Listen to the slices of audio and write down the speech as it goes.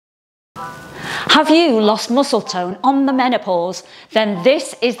Have you lost muscle tone on the menopause? Then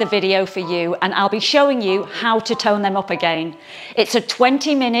this is the video for you, and I'll be showing you how to tone them up again. It's a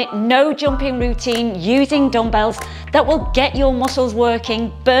 20-minute no jumping routine using dumbbells that will get your muscles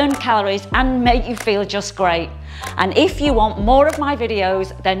working, burn calories and make you feel just great. And if you want more of my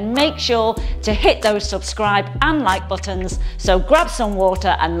videos, then make sure to hit those subscribe and like buttons. So grab some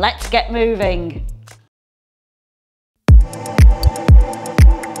water and let's get moving.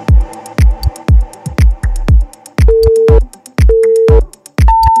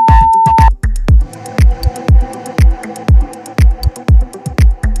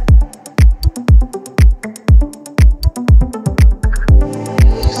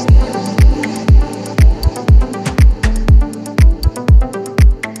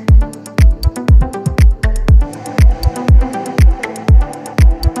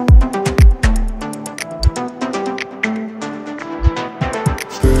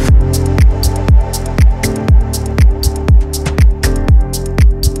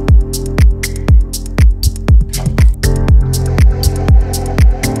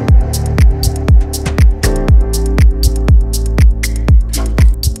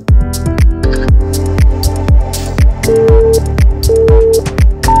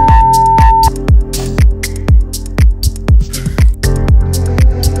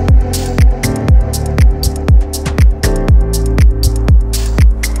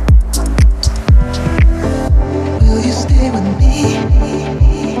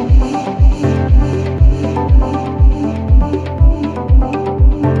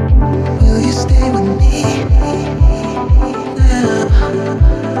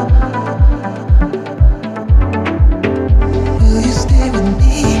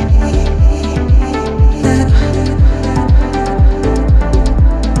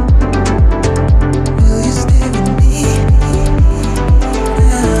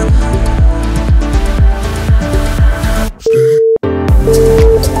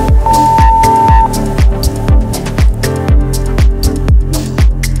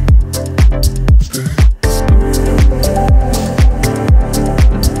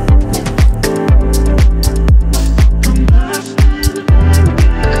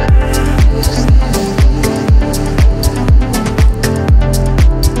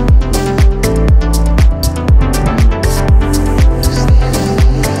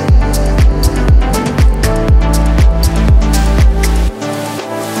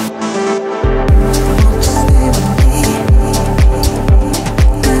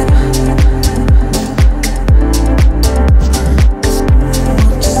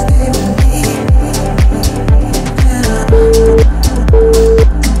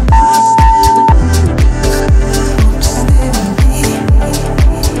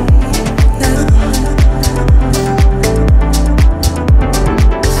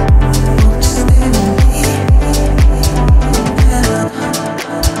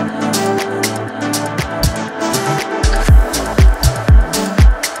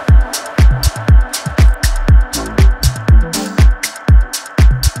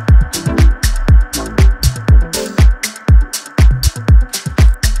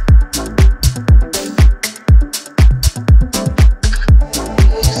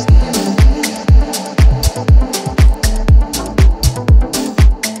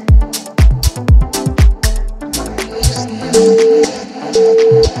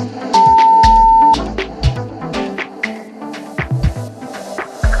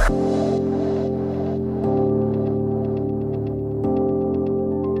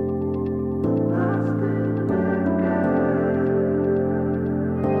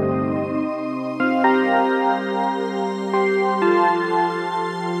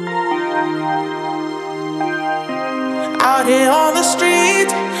 Out here on the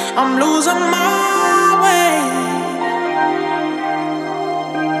street, I'm losing my way.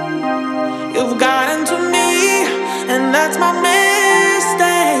 You've gotten to me, and that's my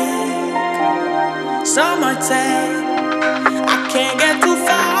mistake. Some might say I can't get too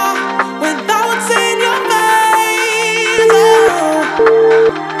far without seeing your face. Oh.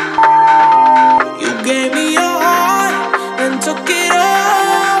 You gave me your heart and took it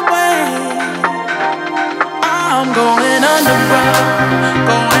away. I'm going underground,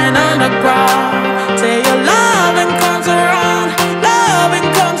 going underground. Say your loving comes around,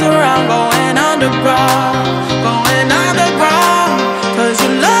 going underground, going underground. 'Cause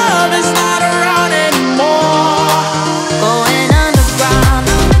your love is not around anymore. Going underground,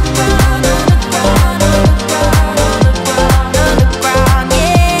 underground, underground, underground, underground,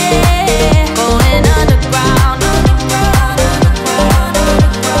 yeah. Going underground, underground,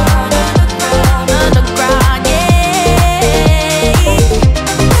 underground, underground, underground, yeah.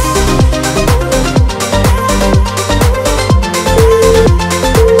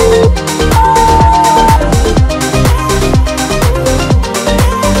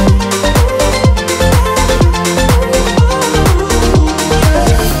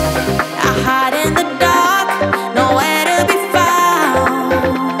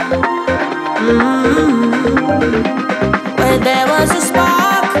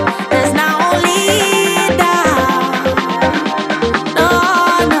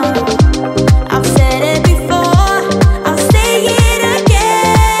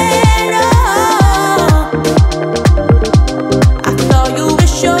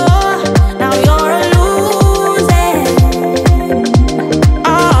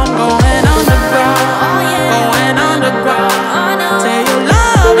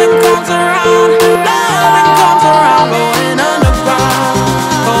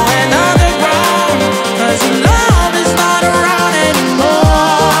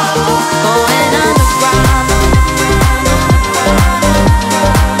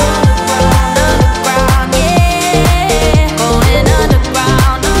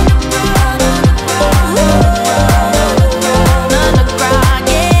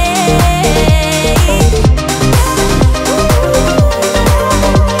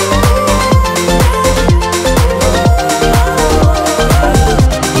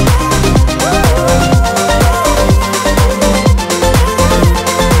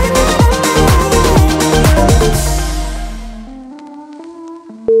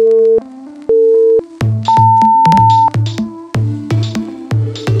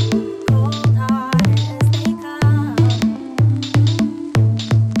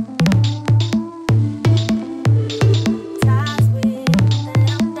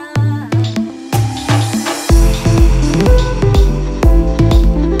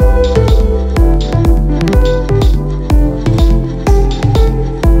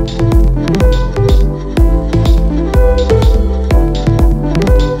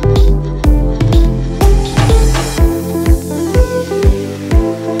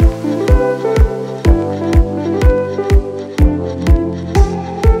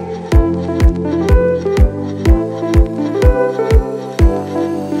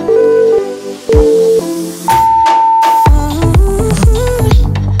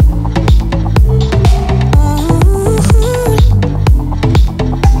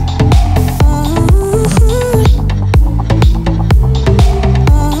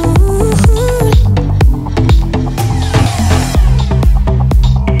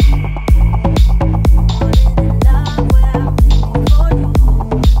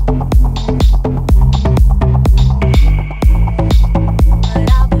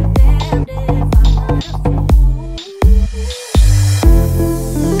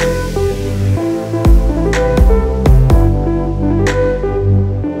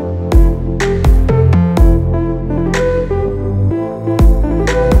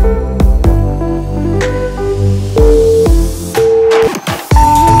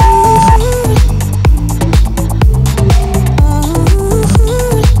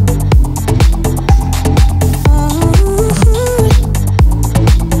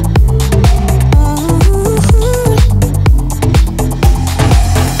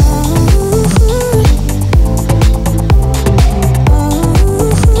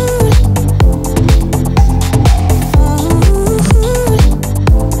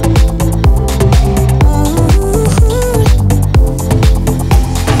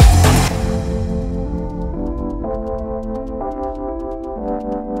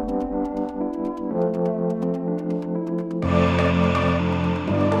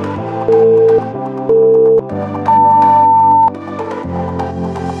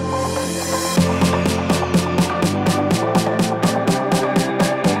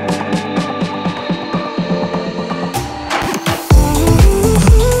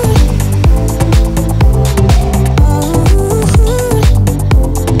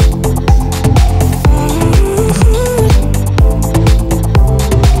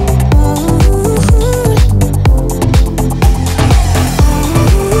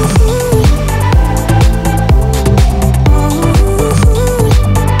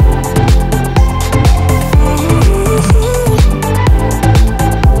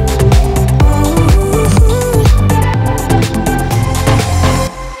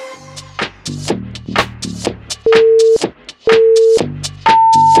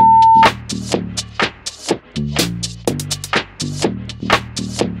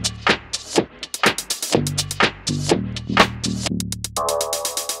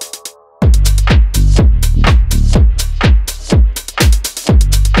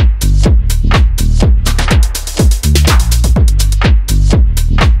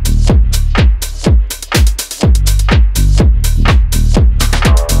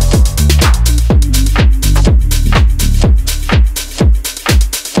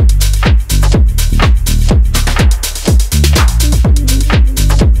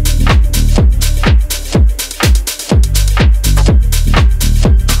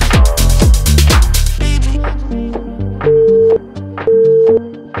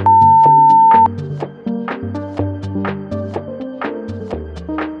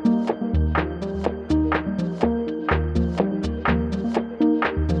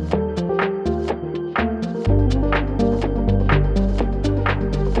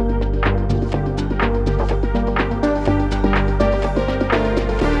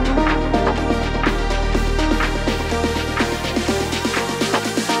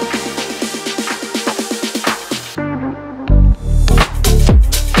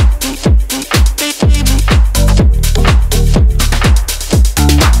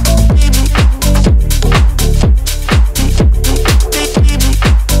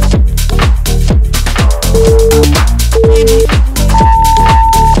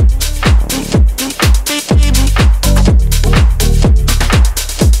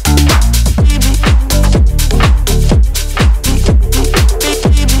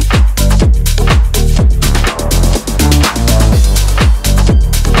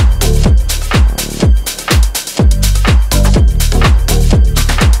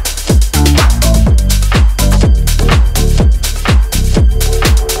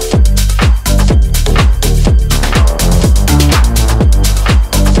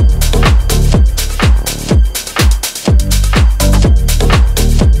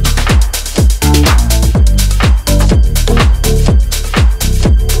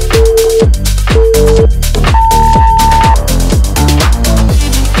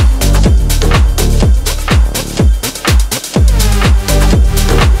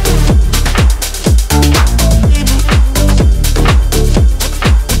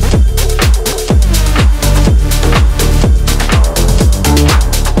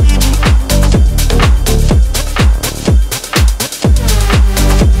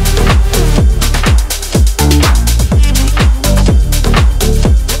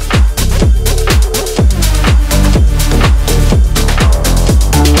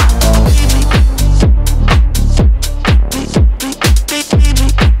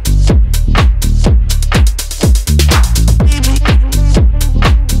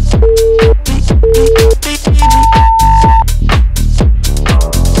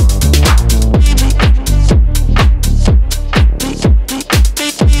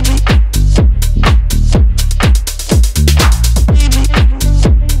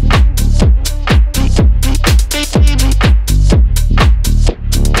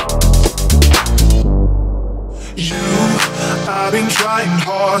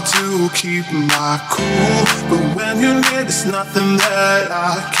 to keep my cool, but when you're near, there's nothing that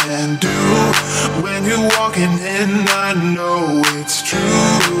I can do. When you're walking in, I know it's true.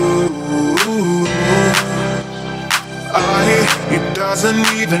 It doesn't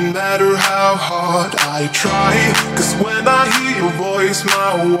even matter how hard I try, 'cause when I hear your voice,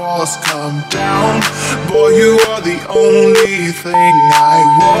 my walls come down. Boy, you are the only thing I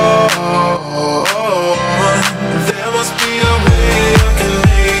want. There must be a way I can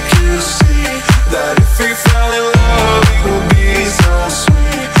make you see that if we fell in love, it would be so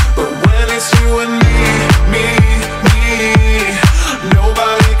sweet. But when it's you and me,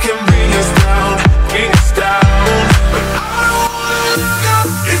 nobody can bring us down, bring us down. But I don't wanna look up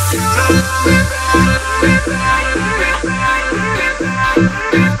if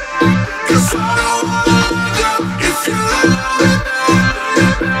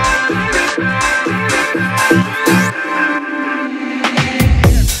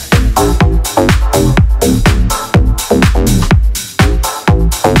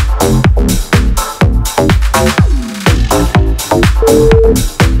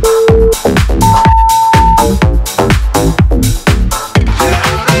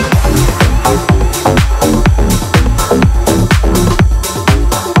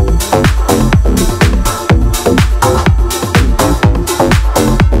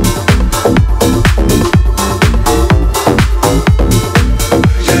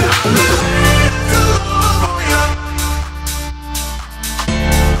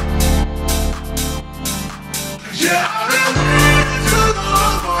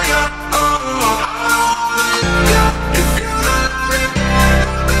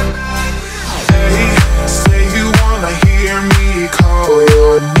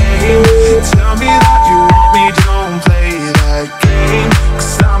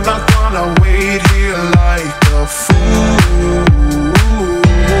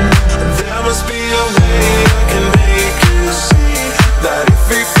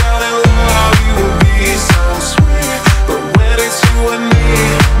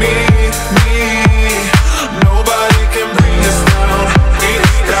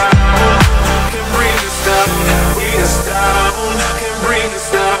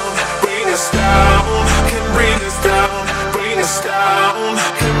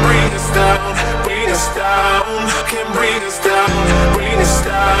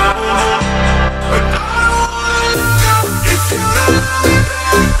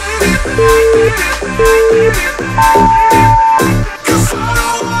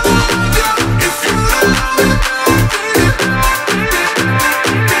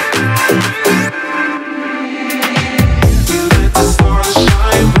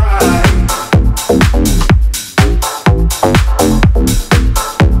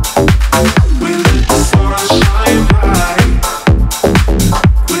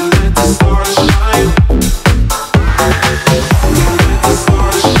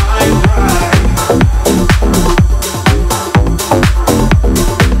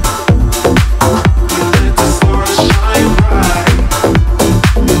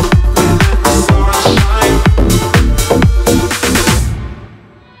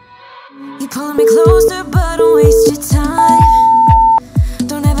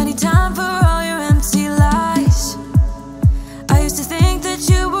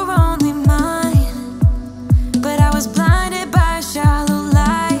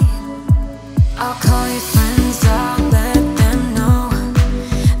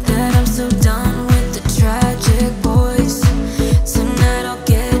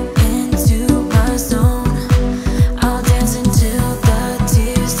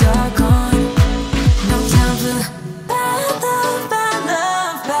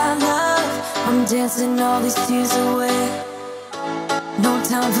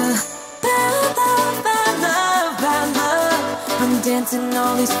for bad love, bad love, bad love. I'm dancing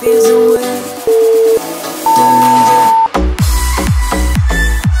all these fears away. Don't need you.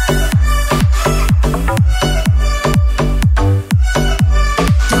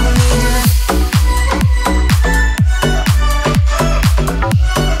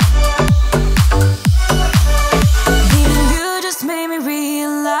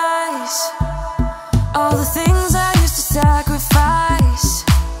 All the things I used to sacrifice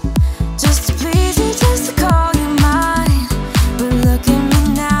just to please you, just to call you mine. But look at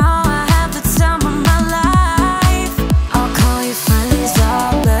me now, I have the time of my life. I'll call your friends,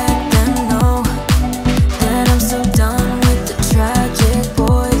 I'll let them know that I'm so done with the tragic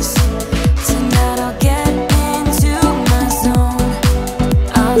boys. Tonight I'll get into my zone.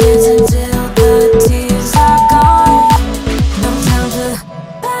 I'll dance until the tears are gone. No time for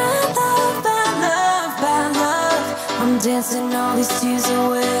bad love, bad love, bad love. I'm dancing all these tears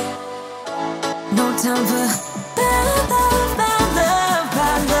away. No time for bad love, bad love,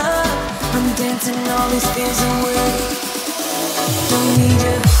 bad love. I'm dancing all these fears away. Don't need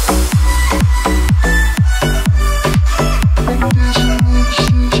you.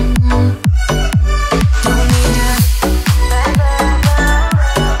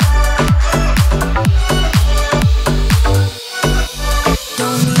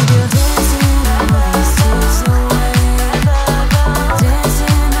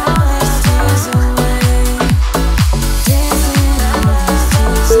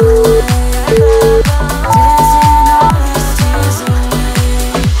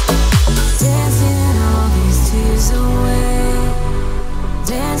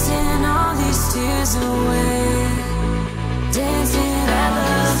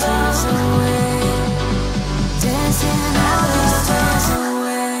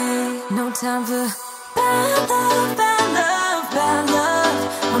 Time for bad love, bad love, bad love.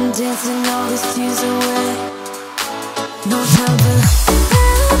 I'm dancing all these tears away. No time for